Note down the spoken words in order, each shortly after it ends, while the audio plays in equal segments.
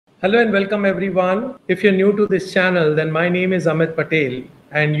Hello and welcome everyone. If you're new to this channel, then my name is Amit Patel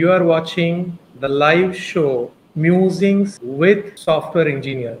and you are watching the live show Musings with Software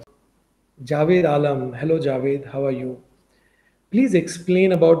Engineers. Javed Alam. Hello Javed, how are you? Please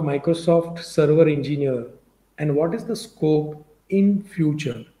explain about Microsoft Server Engineer and what is the scope in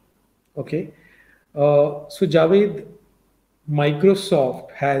future. Okay. So Javed, Microsoft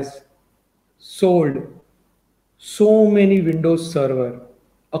has sold so many Windows Server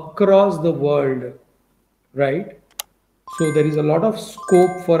across the world, right? So there is a lot of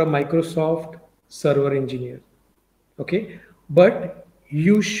scope for a Microsoft server engineer. Okay. But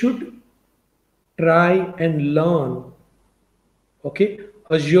you should try and learn, okay,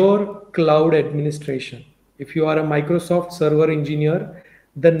 Azure Cloud Administration. If you are a Microsoft server engineer,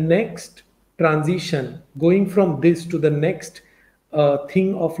 the next transition going from this to the next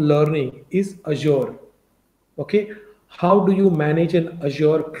thing of learning is Azure. Okay. How do you manage an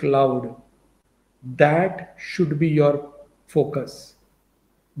Azure cloud? That should be your focus,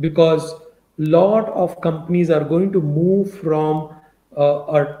 because lot of companies are going to move from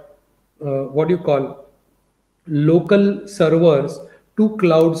what do you call local servers to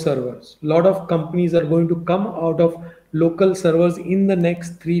cloud servers. Lot of companies are going to come out of local servers in the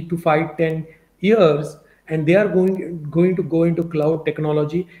next 3 to 5, 10 years, and they are going to go into cloud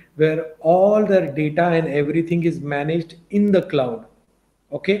technology where all their data and everything is managed in the cloud.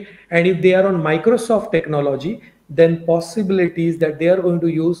 Okay. And if they are on Microsoft technology, then possibilities that they are going to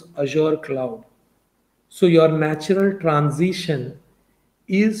use Azure cloud. So your natural transition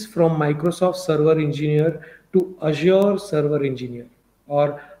is from Microsoft server engineer to Azure server engineer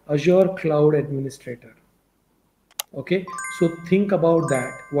or Azure cloud administrator. Okay. So think about that.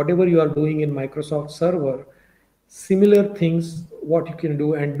 Whatever you are doing in Microsoft server, similar things what you can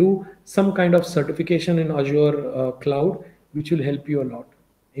do, and do some kind of certification in Azure cloud, which will help you a lot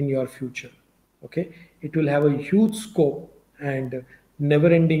in your future. Okay. It will have a huge scope and never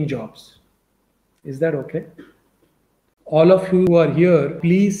ending jobs. Is that okay? All of you who are here,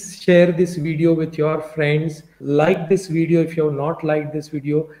 please share this video with your friends. Like this video if you have not liked this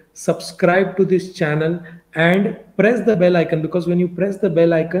video. Subscribe to this channel and press the bell icon, because when you press the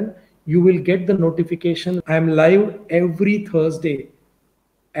bell icon, you will get the notification. I am live every Thursday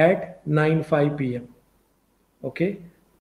at 9:05 p.m. Okay.